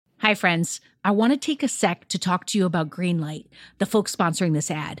Hi, friends. I want to take a sec to talk to you about Greenlight, the folks sponsoring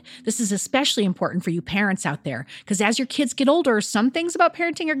this ad. This is especially important for you parents out there, because as your kids get older, some things about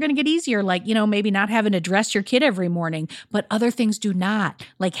parenting are going to get easier, like, maybe not having to dress your kid every morning, but other things do not,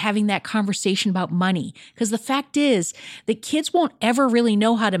 like having that conversation about money. Because the fact is that kids won't ever really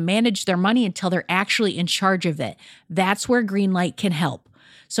know how to manage their money until they're actually in charge of it. That's where Greenlight can help.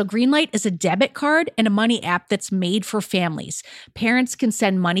 So Greenlight is a debit card and a money app that's made for families. Parents can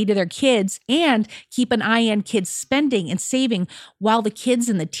send money to their kids and keep an eye on kids' spending and saving, while the kids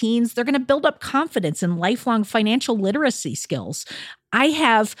and the teens, they're going to build up confidence and lifelong financial literacy skills. I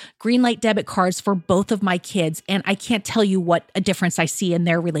have Greenlight debit cards for both of my kids, and I can't tell you what a difference I see in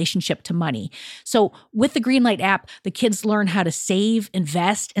their relationship to money. So with the Greenlight app, the kids learn how to save,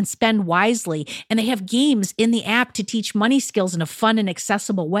 invest, and spend wisely, and they have games in the app to teach money skills in a fun and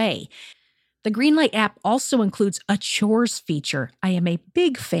accessible way. The Greenlight app also includes a chores feature. I am a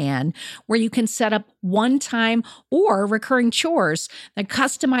big fan, where you can set up one-time or recurring chores that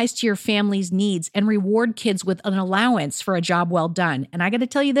customize to your family's needs and reward kids with an allowance for a job well done. And I got to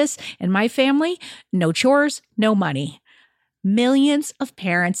tell you this, in my family, no chores, no money. Millions of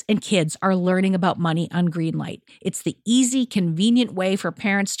parents and kids are learning about money on Greenlight. It's the easy, convenient way for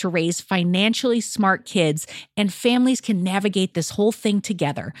parents to raise financially smart kids, and families can navigate this whole thing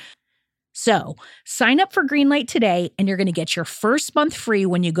together. So sign up for Greenlight today, and you're going to get your first month free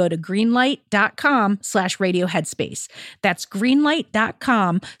when you go to greenlight.com/radioheadspace. That's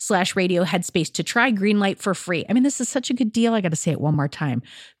greenlight.com/radioheadspace to try Greenlight for free. I mean, this is such a good deal. I got to say it one more time.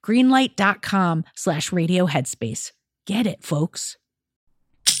 Greenlight.com/radioheadspace. Get it, folks.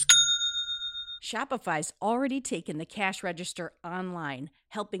 Shopify's already taken the cash register online,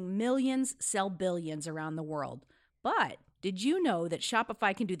 helping millions sell billions around the world. But did you know that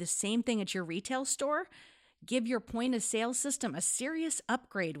Shopify can do the same thing at your retail store? Give your point of sale system a serious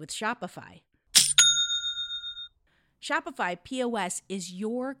upgrade with Shopify. Shopify POS is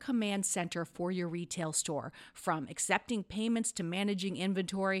your command center for your retail store. From accepting payments to managing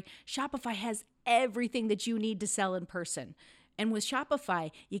inventory, Shopify has everything that you need to sell in person. And with Shopify,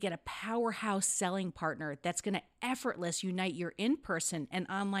 you get a powerhouse selling partner that's going to effortlessly unite your in-person and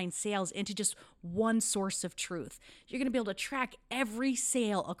online sales into just one source of truth. You're going to be able to track every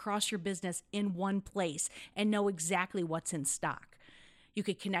sale across your business in one place and know exactly what's in stock. You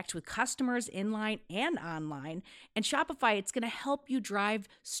could connect with customers inline and online. And Shopify, it's going to help you drive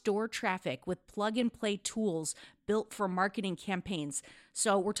store traffic with plug-and-play tools built for marketing campaigns.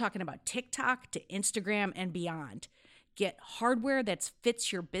 So we're talking about TikTok to Instagram and beyond. Get hardware that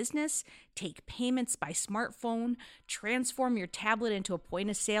fits your business, take payments by smartphone, transform your tablet into a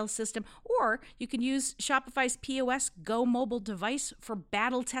point-of-sale system, or you can use Shopify's POS Go mobile device for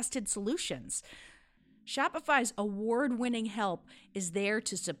battle-tested solutions. Shopify's award-winning help is there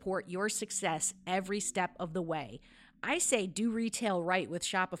to support your success every step of the way. I say do retail right with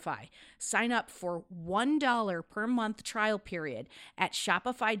Shopify. Sign up for $1 per month trial period at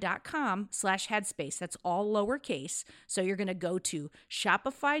shopify.com/headspace. That's all lowercase. So you're going to go to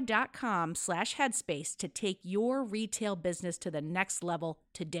shopify.com/headspace to take your retail business to the next level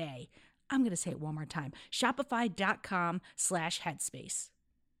today. I'm going to say it one more time. Shopify.com/headspace.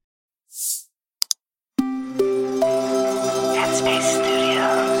 Headspace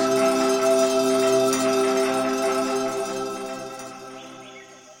Studios.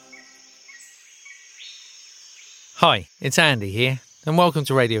 Hi, it's Andy here, and welcome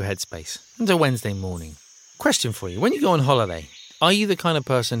to Radio Headspace. It's a Wednesday morning. Question for you. When you go on holiday, are you the kind of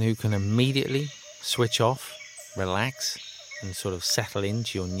person who can immediately switch off, relax, and sort of settle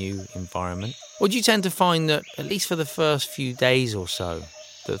into your new environment? Or do you tend to find that, at least for the first few days or so,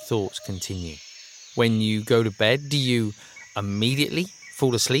 that thoughts continue? When you go to bed, do you immediately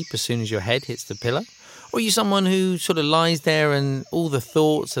fall asleep as soon as your head hits the pillow? Or are you someone who sort of lies there and all the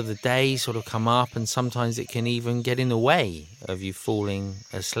thoughts of the day sort of come up, and sometimes it can even get in the way of you falling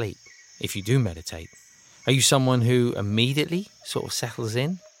asleep if you do meditate? Are you someone who immediately sort of settles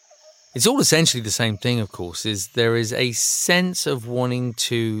in? It's all essentially the same thing, of course, is there is a sense of wanting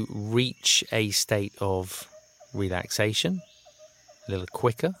to reach a state of relaxation a little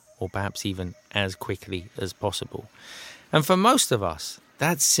quicker, or perhaps even as quickly as possible. And for most of us,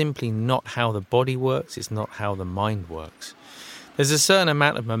 that's simply not how the body works. It's not how the mind works. There's a certain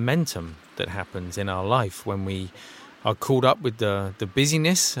amount of momentum that happens in our life when we are caught up with the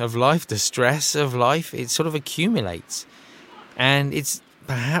busyness of life, the stress of life. It sort of accumulates. And it's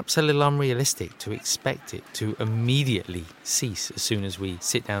perhaps a little unrealistic to expect it to immediately cease as soon as we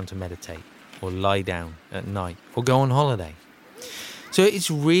sit down to meditate or lie down at night or go on holiday. So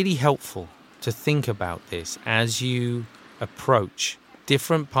it's really helpful to think about this as you approach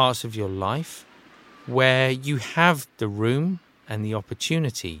different parts of your life where you have the room and the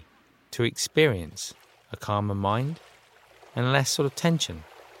opportunity to experience a calmer mind and less sort of tension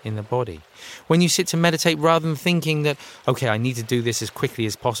in the body. When you sit to meditate, rather than thinking that, okay, I need to do this as quickly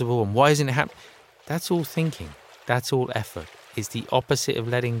as possible and why isn't it happening? That's all thinking. That's all effort. It's the opposite of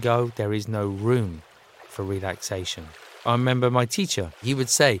letting go. There is no room for relaxation. I remember my teacher, he would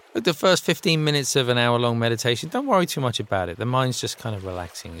say, look, the first 15 minutes of an hour-long meditation, don't worry too much about it. The mind's just kind of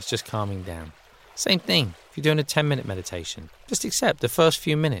relaxing. It's just calming down. Same thing. If you're doing a 10-minute meditation, just accept the first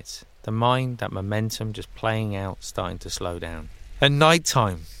few minutes. The mind, that momentum just playing out, starting to slow down. At night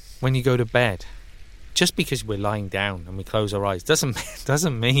time, when you go to bed, just because we're lying down and we close our eyes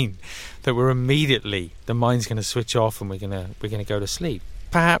doesn't mean that the mind's going to switch off and we're going to go to sleep.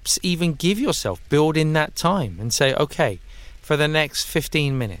 Perhaps even give yourself, build in that time and say, okay, for the next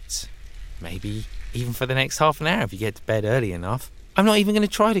 15 minutes, maybe even for the next half an hour if you get to bed early enough, I'm not even going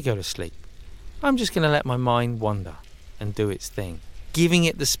to try to go to sleep. I'm just going to let my mind wander and do its thing, giving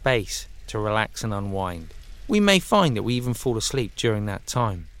it the space to relax and unwind. We may find that we even fall asleep during that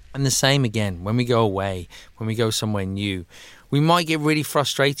time. And the same again, when we go away, when we go somewhere new, we might get really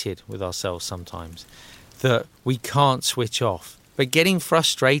frustrated with ourselves sometimes that we can't switch off. But getting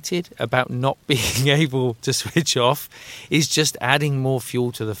frustrated about not being able to switch off is just adding more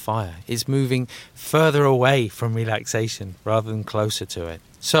fuel to the fire. It's moving further away from relaxation rather than closer to it.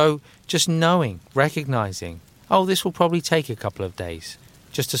 So just knowing, recognizing, oh, this will probably take a couple of days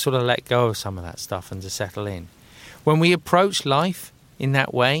just to sort of let go of some of that stuff and to settle in. When we approach life in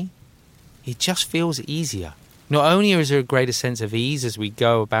that way, it just feels easier. Not only is there a greater sense of ease as we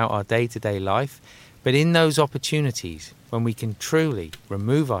go about our day-to-day life, but in those opportunities, when we can truly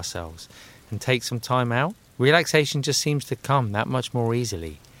remove ourselves and take some time out, relaxation just seems to come that much more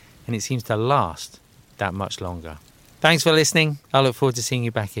easily, and it seems to last that much longer. Thanks for listening. I look forward to seeing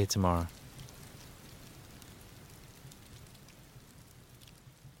you back here tomorrow.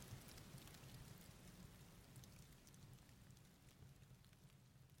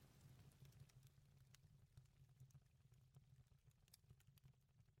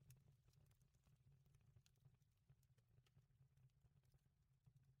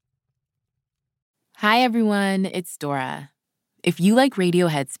 Hi, everyone. It's Dora. If you like Radio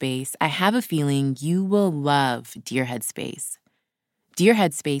Headspace, I have a feeling you will love Dear Headspace. Dear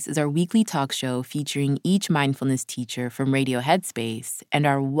Headspace is our weekly talk show featuring each mindfulness teacher from Radio Headspace and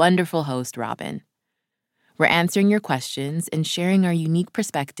our wonderful host, Robin. We're answering your questions and sharing our unique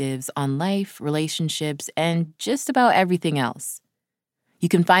perspectives on life, relationships, and just about everything else. You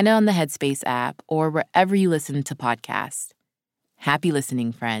can find it on the Headspace app or wherever you listen to podcasts. Happy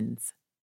listening, friends.